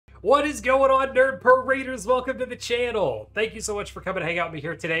What is going on, Nerd Paraders? Welcome to the channel. Thank you so much for coming to hang out with me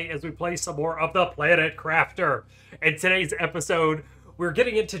here today as we play some more of the Planet Crafter. In today's episode, we're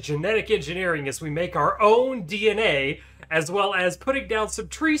getting into genetic engineering as we make our own DNA, as well as putting down some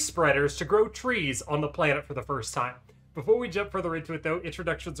tree spreaders to grow trees on the planet for the first time. Before we jump further into it, though,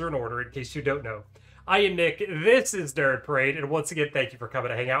 introductions are in order in case you don't know. I am Nick, this is Nerd Parade, and once again, thank you for coming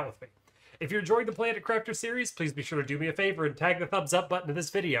to hang out with me. If you're enjoying the Planet Crafter series, please be sure to do me a favor and tag the thumbs up button to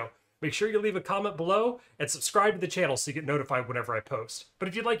this video. Make sure you leave a comment below and subscribe to the channel so you get notified whenever I post. But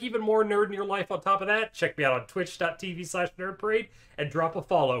if you'd like even more nerd in your life on top of that, check me out on twitch.tv/nerdparade and drop a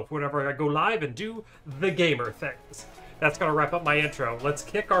follow whenever I go live and do the gamer things. That's going to wrap up my intro. Let's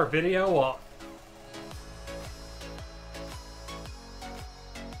kick our video off.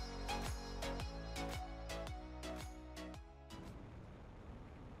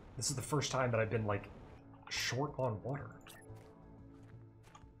 This is the first time that I've been, like, short on water.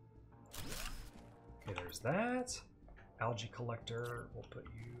 Okay, there's that. Algae collector, we'll put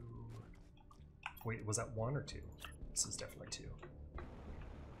you... Wait, was that 1 or 2? This is definitely 2.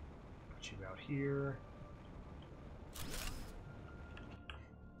 Put you out here.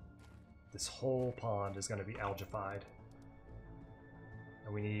 This whole pond is going to be algified.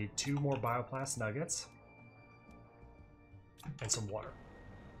 And we need 2 more bioplast nuggets. And some water.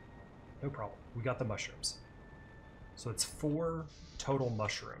 No problem. We got the mushrooms. So it's 4 total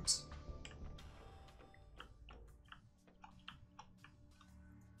mushrooms.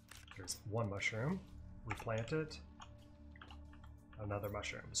 There's 1 mushroom. We plant it. Another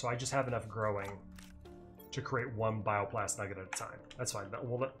mushroom. So I just have enough growing to create 1 bioplast nugget at a time. That's fine.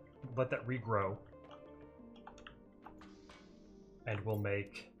 We'll let that regrow. And we'll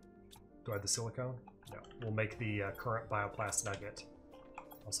make... Do I have the silicone? No. We'll make the current bioplast nugget.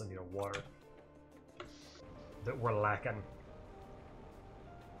 Also need a water that we're lacking.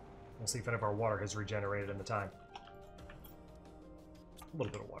 We'll see if any of our water has regenerated in the time. A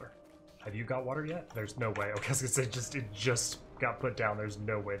little bit of water. Have you got water yet? There's no way. Okay, I was gonna say it just got put down. There's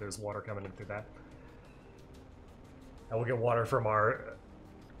no way there's water coming in through that. And we'll get water from our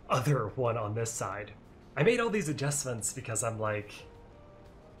other one on this side. I made all these adjustments because I'm like,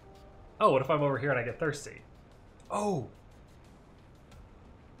 oh, what if I'm over here and I get thirsty? Oh!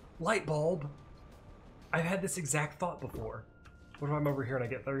 Light bulb. I've had this exact thought before. What if I'm over here and I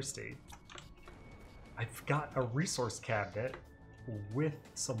get thirsty? I've got a resource cabinet with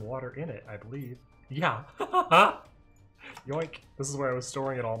some water in it, I believe. Yeah. Yoink. This is where I was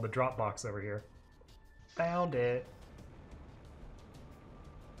storing it all in the drop box over here. Found it.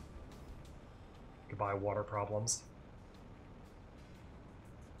 Goodbye, water problems.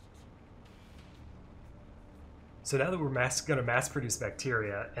 So now that we're going to mass produce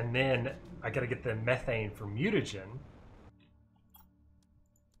bacteria, and then I got to get the methane for mutagen.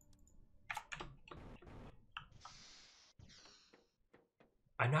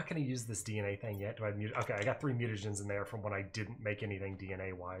 I'm not going to use this DNA thing yet. Do I have okay, I got 3 mutagens in there from when I didn't make anything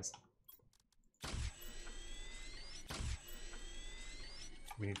DNA-wise.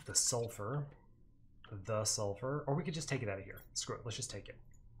 We need the sulfur. Or we could just take it out of here. Screw it. Let's just take it.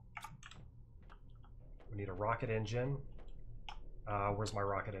 We need a rocket engine. Where's my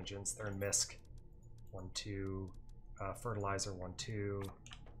rocket engines? They're in MISC. 1, 2. Fertilizer, 1, 2.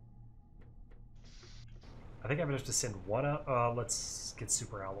 I think I'm gonna have to send 1 out. Let's get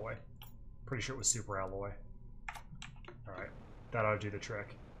super alloy. Pretty sure it was super alloy. Alright, that ought to do the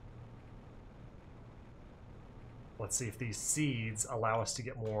trick. Let's see if these seeds allow us to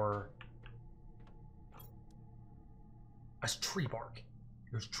get more... That's tree bark.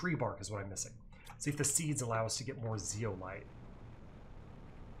 There's tree bark is what I'm missing. See if the seeds allow us to get more zeolite.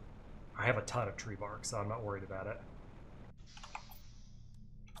 I have a ton of tree bark, so I'm not worried about it.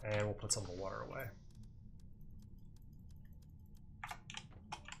 And we'll put some of the water away.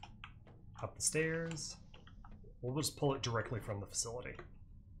 Up the stairs. We'll just pull it directly from the facility,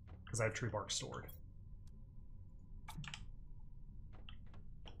 because I have tree bark stored.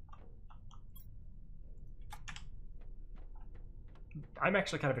 I'm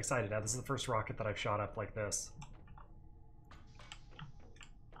actually kind of excited now. This is the first rocket that I've shot up like this.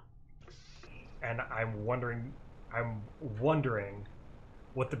 And I'm wondering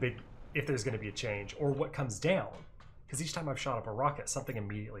what the big, if there's going to be a change, or what comes down. Because each time I've shot up a rocket, something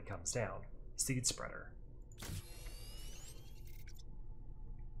immediately comes down. Seed spreader.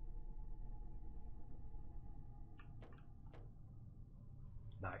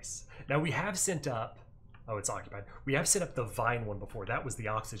 Nice. Now we have sent up... Oh, it's occupied. We have sent up the vine one before. That was the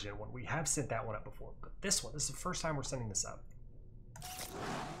oxygen one. We have sent that one up before. But this one, this is the first time we're sending this up.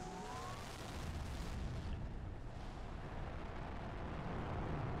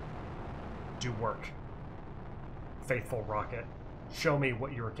 Do work. Faithful rocket. Show me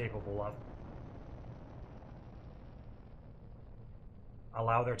what you are capable of.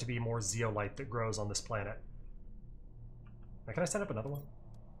 Allow there to be more zeolite that grows on this planet. Now, can I set up another one?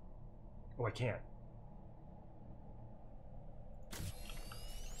 Oh, I can't.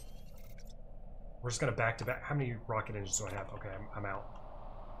 We're just going to back-to-back. How many rocket engines do I have? Okay, I'm out.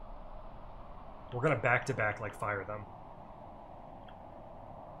 We're going to back-to-back, like, fire them.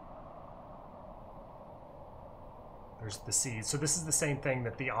 There's the seeds. So this is the same thing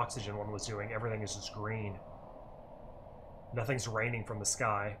that the oxygen one was doing. Everything is just green. Nothing's raining from the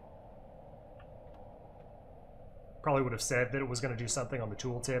sky. Probably would have said that it was going to do something on the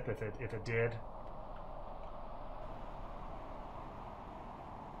tooltip if it did.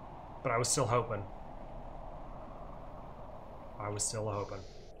 But I was still hoping. I was still hoping.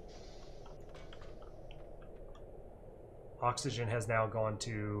 Oxygen has now gone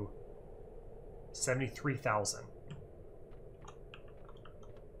to 73,000.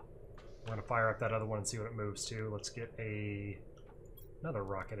 We're going to fire up that other one and see what it moves to. Let's get another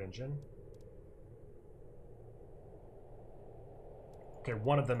rocket engine. Okay,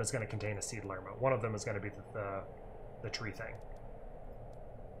 one of them is going to contain a seed lerma. One of them is going to be the tree thing.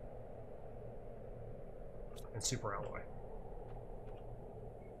 And super alloy.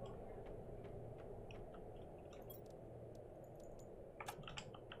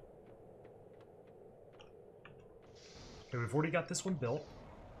 Okay, we've already got this one built.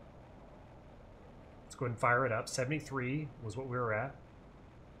 Let's go ahead and fire it up. 73 was what we were at.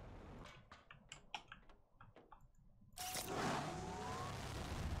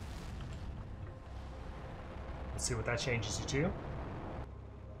 Let's see what that changes you to.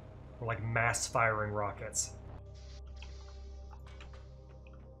 We're like mass firing rockets.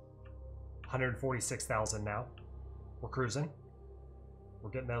 146,000 now. We're cruising.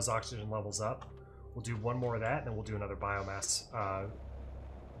 We're getting those oxygen levels up. We'll do one more of that, and then we'll do another biomass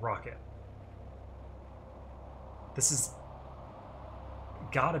rocket. This has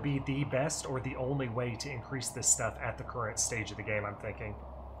got to be the best or the only way to increase this stuff at the current stage of the game, I'm thinking.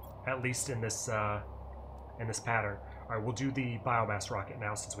 At least in this pattern. All right, we'll do the biomass rocket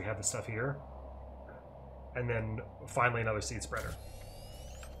now since we have the stuff here. And then finally another seed spreader.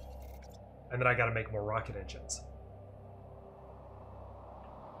 And then I got to make more rocket engines.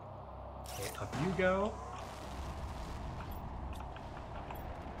 Okay, up you go.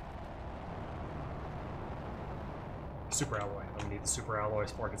 Super alloy. I'm gonna need the super alloy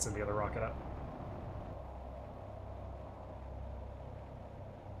before I can send the other rocket up.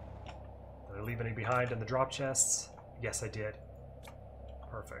 Did I leave any behind in the drop chests? Yes, I did.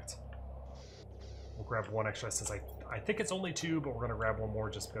 Perfect. We'll grab one extra since I think it's only two, but we're gonna grab one more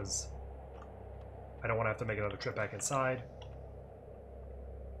just because I don't want to have to make another trip back inside.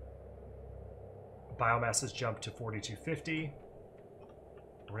 Biomass has jumped to 4,250.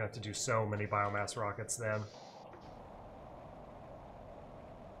 We're gonna have to do so many biomass rockets then.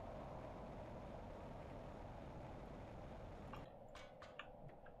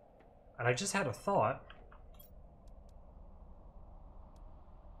 And I just had a thought.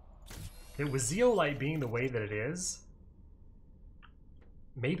 With zeolite being the way that it is,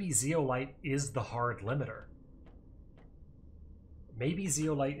 maybe zeolite is the hard limiter. Maybe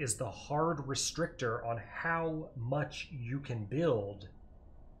zeolite is the hard restrictor on how much you can build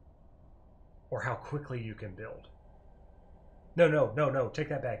or how quickly you can build. No, take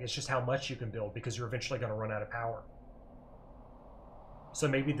that back. It's just how much you can build because you're eventually going to run out of power. So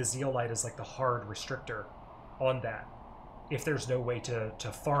maybe the zeolite is like the hard restrictor on that if there's no way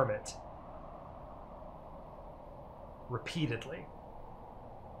to farm it repeatedly.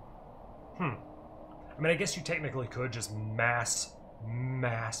 I mean, I guess you technically could just mass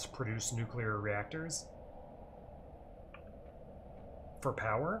produce nuclear reactors for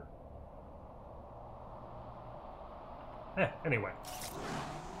power. Anyway,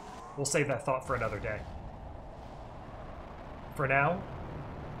 we'll save that thought for another day. For now,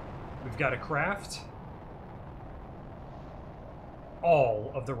 we've got to craft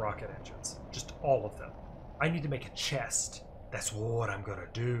all of the rocket engines. Just all of them. I need to make a chest. That's what I'm gonna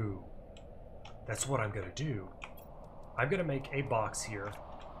do. That's what I'm gonna do. I'm gonna make a box here,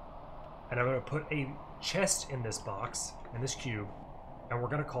 and I'm gonna put a chest in this box, in this cube, and we're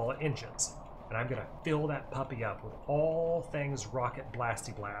gonna call it engines. And I'm gonna fill that puppy up with all things rocket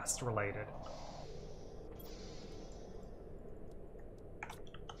blasty blast related.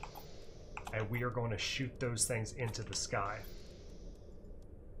 And we are going to shoot those things into the sky.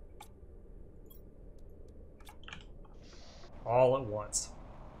 All at once.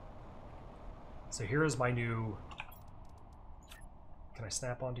 So here is my new... Can I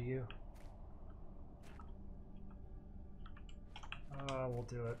snap onto you? We'll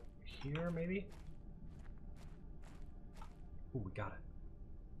do it here, maybe? Ooh, we got it.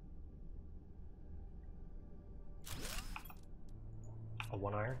 A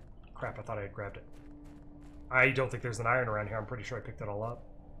 1 iron? Crap, I thought I had grabbed it. I don't think there's an iron around here. I'm pretty sure I picked it all up.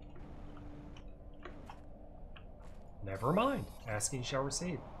 Never mind. Asking shall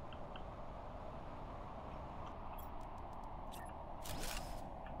receive.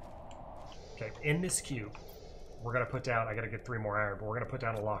 Okay, in this cube, we're going to put down, I got to get 3 more iron, but we're going to put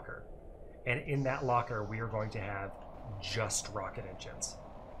down a locker. And in that locker, we are going to have just rocket engines.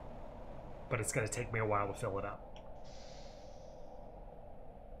 But it's going to take me a while to fill it up.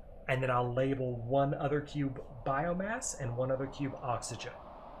 And then I'll label 1 other cube biomass and 1 other cube oxygen.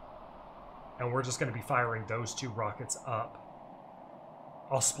 And we're just going to be firing those 2 rockets up.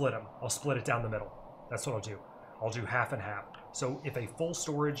 I'll split them. I'll split it down the middle. That's what I'll do. I'll do half and half. So if a full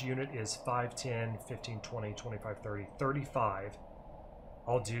storage unit is 5, 10, 15, 20, 25, 30, 35,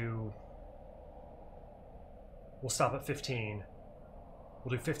 I'll do... We'll stop at 15.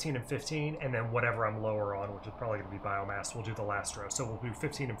 We'll do 15 and 15, and then whatever I'm lower on, which is probably going to be biomass, we'll do the last row. So we'll do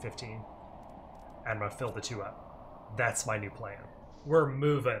 15 and 15, and I'm going to fill the 2 up. That's my new plan. We're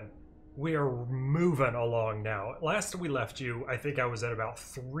moving. We are moving along now. Last we left you, I think I was at about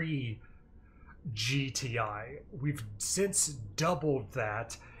 3 GTI. We've since doubled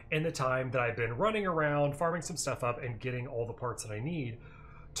that in the time that I've been running around, farming some stuff up, and getting all the parts that I need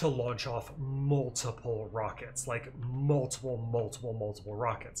to launch off multiple rockets, like multiple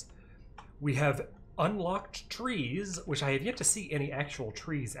rockets. We have unlocked trees, which I have yet to see any actual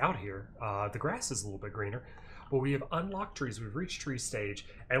trees out here. The grass is a little bit greener, but we have unlocked trees. We've reached tree stage,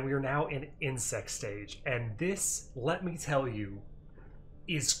 and we are now in insect stage. And this, let me tell you,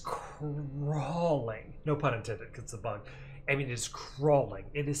 is crawling. No pun intended, because it's a bug. I mean, it is crawling.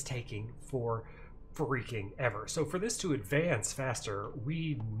 It is taking for freaking ever. So for this to advance faster,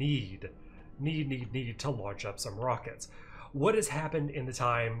 we need to launch up some rockets. What has happened in the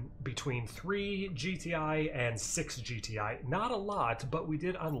time between 3 GTI and 6 GTI? Not a lot, but we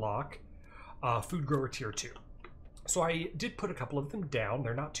did unlock Food Grower Tier 2. So I did put a couple of them down.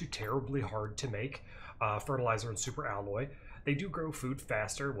 They're not too terribly hard to make. Fertilizer and super alloy. They do grow food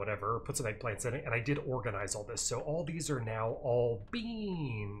faster, whatever. Put some eggplants in it, and I did organize all this. So all these are now all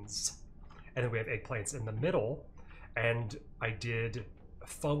beans. And then we have eggplants in the middle, and I did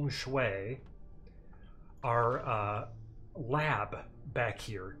feng shui our lab back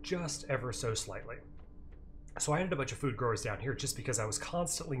here just ever so slightly. So I added a bunch of food growers down here just because I was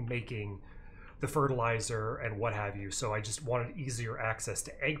constantly making the fertilizer and what have you, so I just wanted easier access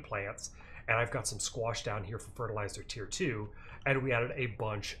to eggplants, and I've got some squash down here for fertilizer tier 2, and we added a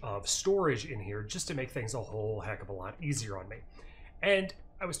bunch of storage in here just to make things a whole heck of a lot easier on me. And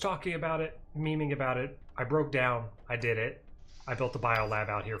I was talking about it, memeing about it. I broke down. I did it. I built the biolab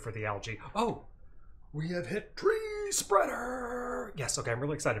out here for the algae. Oh, we have hit tree spreader. Yes, okay, I'm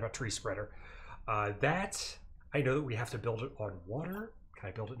really excited about tree spreader. That, I know that we have to build it on water. Can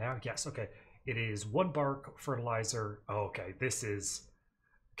I build it now? Yes, okay. It is 1 bark fertilizer. Oh, okay, this is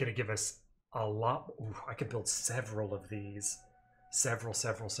going to give us a lot. Ooh, I could build several of these. Several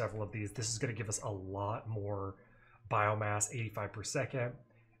of these. This is going to give us a lot more biomass, 85 per second.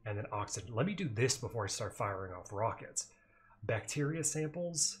 And then oxygen. Let me do this before I start firing off rockets. Bacteria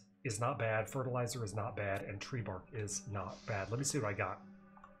samples is not bad. Fertilizer is not bad. And tree bark is not bad. Let me see what I got.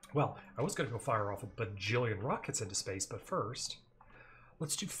 Well, I was going to go fire off a bajillion rockets into space, but first,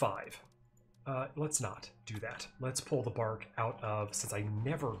 let's do 5. Let's not do that. Let's pull the bark out of, since I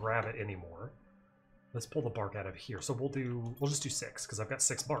never grab it anymore, let's pull the bark out of here. So we'll just do 6, because I've got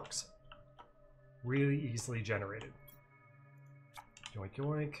 6 barks. Really easily generated. Yoink,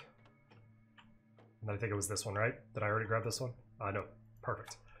 yoink. And then I think it was this one, right? Did I already grab this one? No.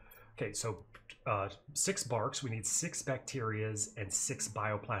 Perfect. Okay, so 6 barks. We need 6 bacterias and 6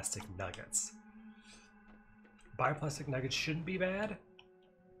 bioplastic nuggets. Bioplastic nuggets shouldn't be bad.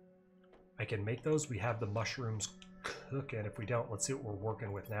 I can make those. We have the mushrooms cooking. If we don't, let's see what we're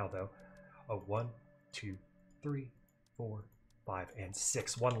working with now, though. 1, 2, 3, 4, 5, and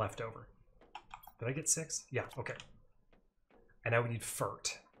 6. 1 left over. Did I get 6? Yeah, okay. And now we need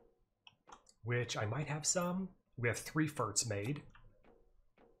fert, which I might have some. We have 3 ferts made.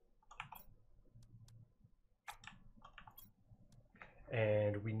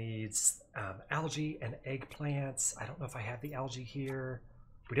 And we need algae and eggplants. I don't know if I have the algae here.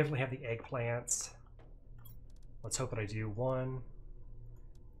 We definitely have the eggplants. Let's hope that I do. 1,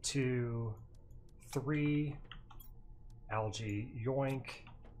 2, 3. Algae, yoink.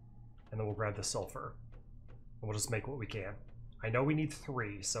 And then we'll grab the sulfur. And we'll just make what we can. I know we need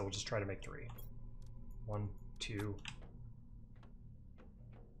 3, so we'll just try to make 3. 1, 2,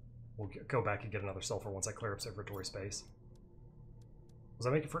 We'll go back and get another sulfur once I clear up some inventory space. Was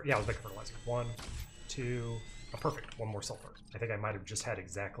I making for? Yeah, I was making fertilizer. 1, 2. Oh, perfect. One more sulfur. I think I might have just had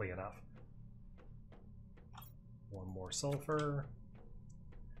exactly enough. One more sulfur.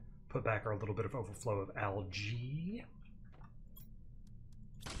 Put back our little bit of overflow of algae.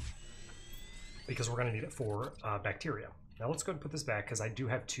 Because we're going to need it for bacteria. Now let's go ahead and put this back because I do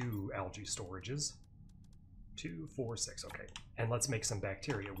have 2 algae storages. 2, 4, 6. Okay. And let's make some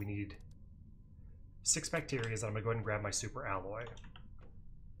bacteria. We need 6 bacteria, and I'm going to go ahead and grab my super alloy.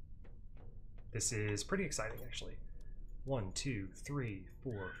 This is pretty exciting, actually. 1, 2, 3,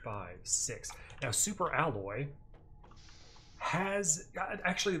 4, 5, 6. Now, super alloy has...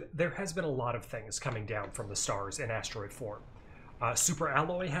 Actually, there has been a lot of things coming down from the stars in asteroid form. Super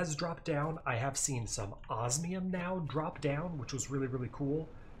alloy has dropped down. I have seen some osmium now drop down, which was really, really cool.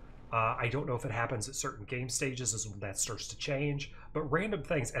 I don't know if it happens at certain game stages as when that starts to change, but random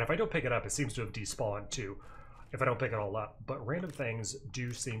things, and if I don't pick it up, it seems to have despawned too, if I don't pick it all up, but random things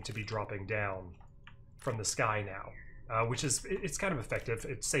do seem to be dropping down from the sky now, which is, it's kind of effective.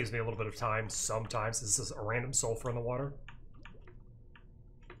 It saves me a little bit of time sometimes. This is a random sulfur in the water.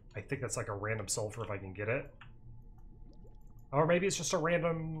 I think that's like a random sulfur if I can get it. Or maybe it's just a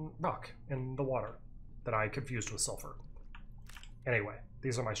random rock in the water that I confused with sulfur. Anyway,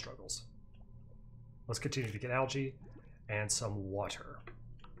 these are my struggles. Let's continue to get algae and some water.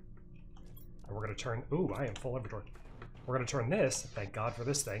 And we're going to turn... Ooh, I am full inventory. We're going to turn this, thank God for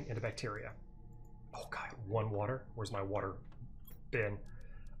this thing, into bacteria. Oh God, 1 water. Where's my water bin?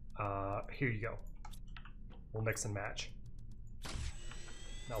 Here you go. We'll mix and match.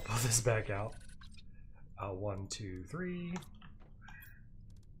 Now I'll pull this back out. 1, 2, 3.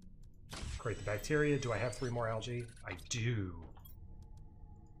 Create the bacteria. Do I have 3 more algae? I do.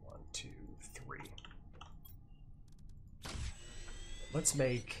 1, 2, 3. Let's go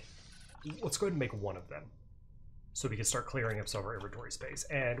ahead and make 1 of them so we can start clearing up some of our inventory space.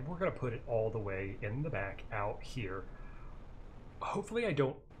 And we're going to put it all the way in the back out here. Hopefully I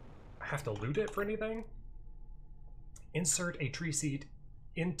don't have to loot it for anything. Insert a tree seed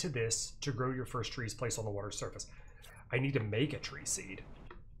into this to grow your first trees placed on the water surface. I need to make a tree seed,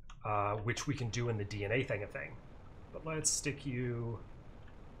 which we can do in the DNA thing. But let's stick you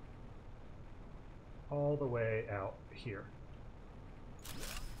all the way out here.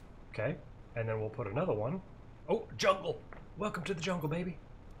 Okay, and then we'll put another one. Oh, jungle! Welcome to the jungle, baby.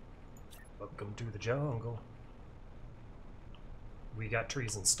 Welcome to the jungle. We got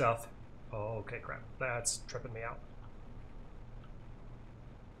trees and stuff. Oh, okay, crap. That's tripping me out.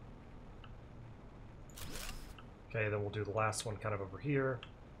 Okay, then we'll do the last one kind of over here.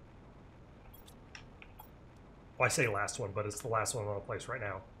 Well, I say last one, but it's the last one on the place right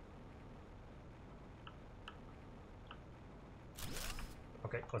now.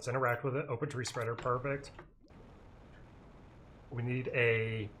 Okay, let's interact with it. Open tree spreader, perfect. We need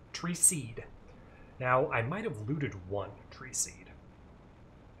a tree seed. Now, I might have looted 1 tree seed,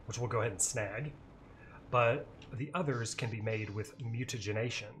 which we'll go ahead and snag, but the others can be made with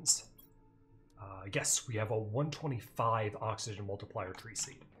mutagenations. Yes, we have a 125 oxygen multiplier tree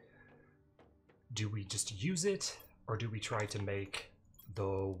seed. Do we just use it, or do we try to make the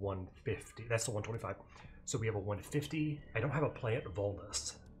 150? That's the 125. So we have a 150. I don't have a plant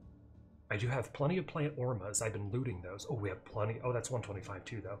volnus. I do have plenty of plant ormas. I've been looting those. Oh, we have plenty. Oh, that's 125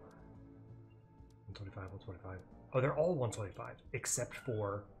 too, though. 125, 125. Oh, they're all 125, except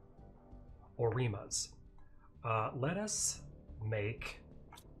for Orimas. Let us make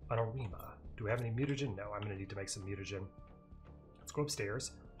an Orima. Do we have any mutagen? No, I'm going to need to make some mutagen. Let's go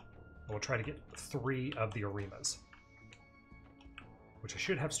upstairs, and we'll try to get 3 of the Orimas, which I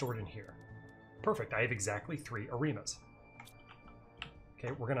should have stored in here. Perfect, I have exactly 3 Orimas.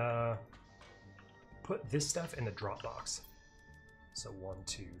 Okay, we're going to put this stuff in the drop box. So 1,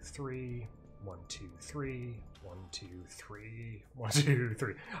 2, 3, 1, 2, 3, 1, 2, 3, 1, 2,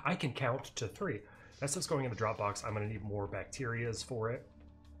 3. I can count to 3. That stuff's going in the drop box. I'm going to need more bacterias for it.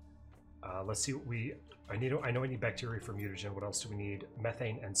 Let's see what I know I need bacteria for mutagen. What else do we need?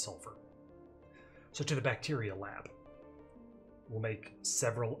 Methane and sulfur. So to the bacteria lab. We'll make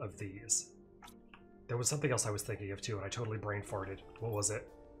several of these. There was something else I was thinking of too, and I totally brain farted. What was it?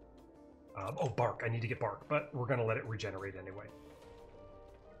 Oh, bark. I need to get bark, but we're going to let it regenerate anyway.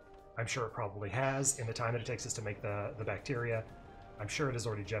 I'm sure it probably has in the time that it takes us to make the bacteria. I'm sure it has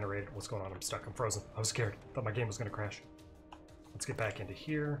already generated. What's going on? I'm stuck. I'm frozen. I was scared. Thought my game was going to crash. Let's get back into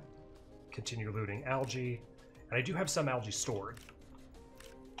here. Continue looting algae. And I do have some algae stored.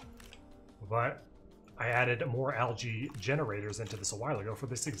 But I added more algae generators into this a while ago for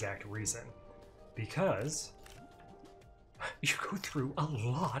this exact reason. Because You go through a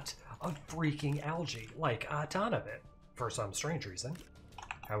lot of freaking algae, like a ton of it, for some strange reason.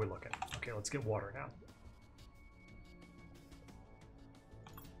 How are we looking? Okay, let's get water now.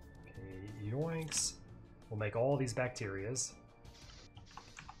 Okay, yoinks. We'll make all these bacterias.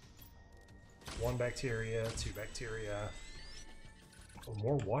 1 bacteria, 2 bacteria. Oh,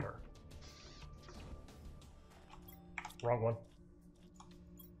 more water. Wrong one.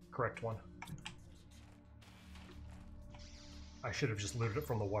 Correct one. I should have just looted it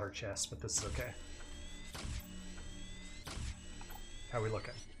from the water chest, but this is okay. How are we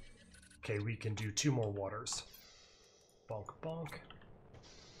looking? Okay, we can do 2 more waters. Bonk, bonk.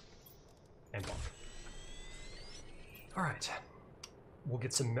 And bonk. Alright. We'll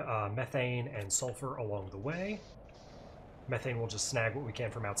get some methane and sulfur along the way. Methane will just snag what we can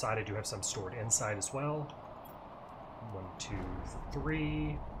from outside. I do have some stored inside as well. 1, 2,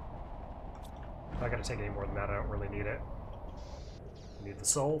 3. I'm not going to take any more than that. I don't really need it. Need the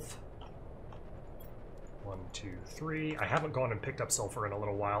sulf. 1, 2, 3. I haven't gone and picked up sulfur in a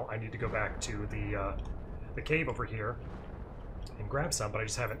little while. I need to go back to the cave over here and grab some, but I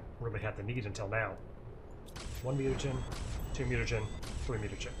just haven't really had the need until now. 1 mutagen, 2 mutagen, 3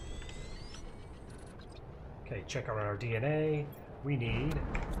 mutagen. Okay, check out our DNA. We need...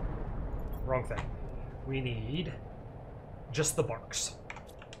 Wrong thing. We need just the barks.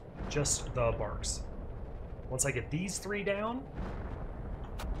 Just the barks. Once I get these 3 down,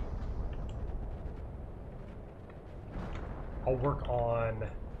 I'll work on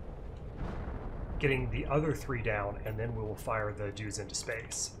getting the other 3 down, and then we will fire the dudes into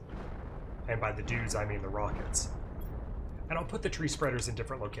space. And by the dudes, I mean the rockets. And I'll put the tree spreaders in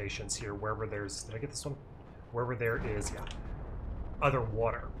different locations here, wherever there's... Did I get this one? Wherever there is, yeah, other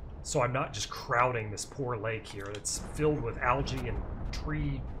water. So I'm not just crowding this poor lake here that's filled with algae and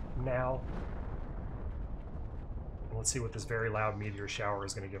tree now. And let's see what this very loud meteor shower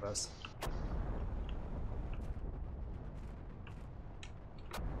is going to give us.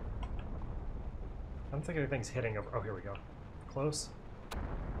 I don't think anything's hitting over... Oh, here we go. Close.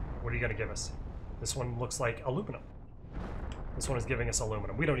 What are you going to give us? This one looks like aluminum. This one is giving us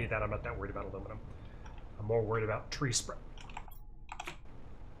aluminum. We don't need that. I'm not that worried about aluminum. I'm more worried about tree spread.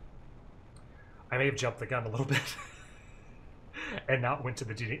 I may have jumped the gun a little bit and not went to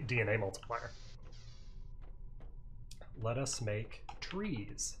the DNA multiplier. Let us make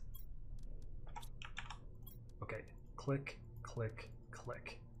trees. Okay, click, click,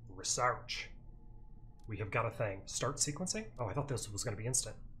 click. Research. We have got a thing. Start sequencing? Oh, I thought this was going to be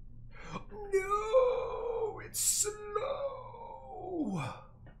instant. No, it's slow.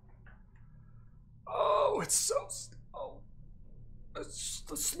 Oh, it's so slow. It's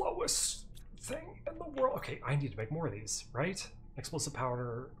the slowest thing in the world. Okay, I need to make more of these, right? Explosive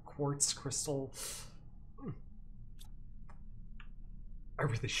powder, quartz, crystal. I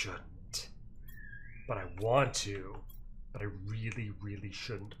really shouldn't. But I want to. But I really, really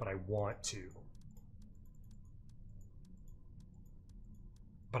shouldn't, but I want to.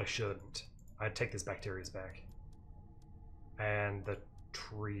 But I shouldn't. I'd take these bacterias back. And the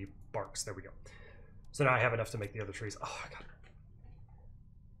tree barks. There we go. So now I have enough to make the other trees. Oh, God.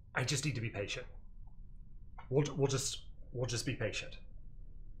 I just need to be patient. We'll just be patient.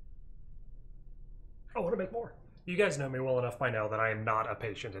 I want to make more. You guys know me well enough by now that I am not a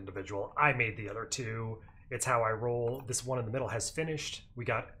patient individual. I made the other 2. It's how I roll. This one in the middle has finished. We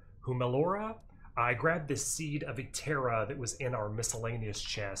got Humalora. I grabbed this seed of Iterra that was in our miscellaneous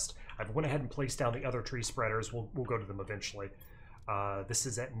chest. I've went ahead and placed down the other tree spreaders. We'll go to them eventually. This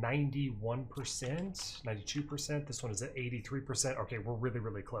is at 91%, 92%. This one is at 83%. Okay, we're really,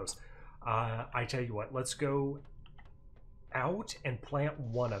 really close. I tell you what, let's go out and plant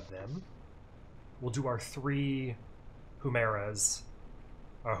one of them. We'll do our 3 Humaras,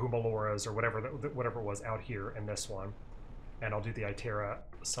 Humaloras, or whatever it was out here in this one. And I'll do the Iterra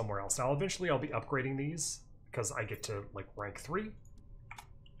somewhere else. Now, eventually I'll be upgrading these because I get to, like, rank 3.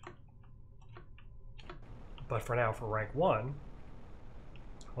 But for now, for rank 1,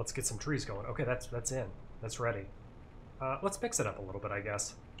 let's get some trees going. Okay, that's in. That's ready. Let's mix it up a little bit, I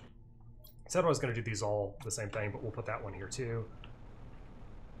guess. I said I was going to do these all the same thing, but we'll put that one here too.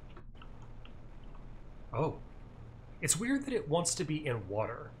 Oh. It's weird that it wants to be in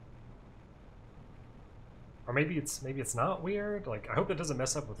water. Or maybe it's not weird. Like, I hope it doesn't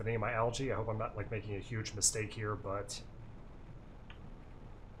mess up with any of my algae. I hope I'm not, like, making a huge mistake here, but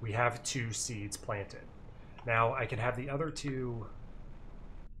we have 2 seeds planted. Now, I can have the other 2...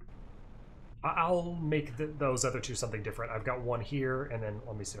 I'll make those other 2 something different. I've got one here, and then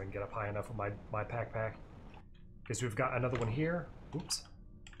let me see if I can get up high enough with my pack. Because we've got another one here. Oops.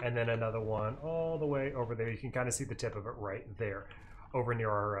 and then another one all the way over there. You can kind of see the tip of it right there, over near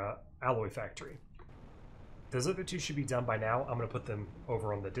our alloy factory. Those other two should be done by now. I'm going to put them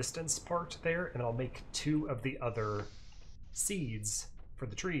over on the distance part there, and I'll make 2 of the other seeds for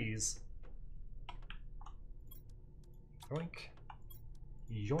the trees. Yoink,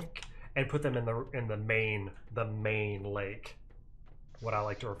 yoink, and put them in the main lake, what I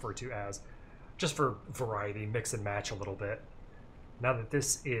like to refer to as, just for variety, mix and match a little bit. Now that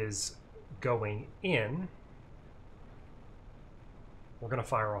this is going in, we're going to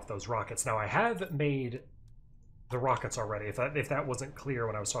fire off those rockets. Now I have made the rockets already. If that wasn't clear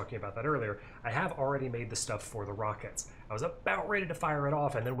when I was talking about that earlier, I have already made the stuff for the rockets. I was about ready to fire it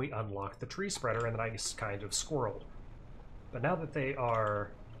off, and then we unlocked the tree spreader, and then I kind of squirreled. But now that they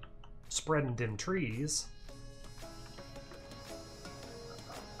are spreading them trees,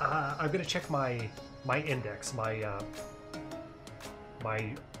 I'm gonna check my index, my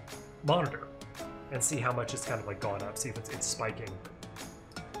monitor, and see how much it's kind of like gone up. See if it's spiking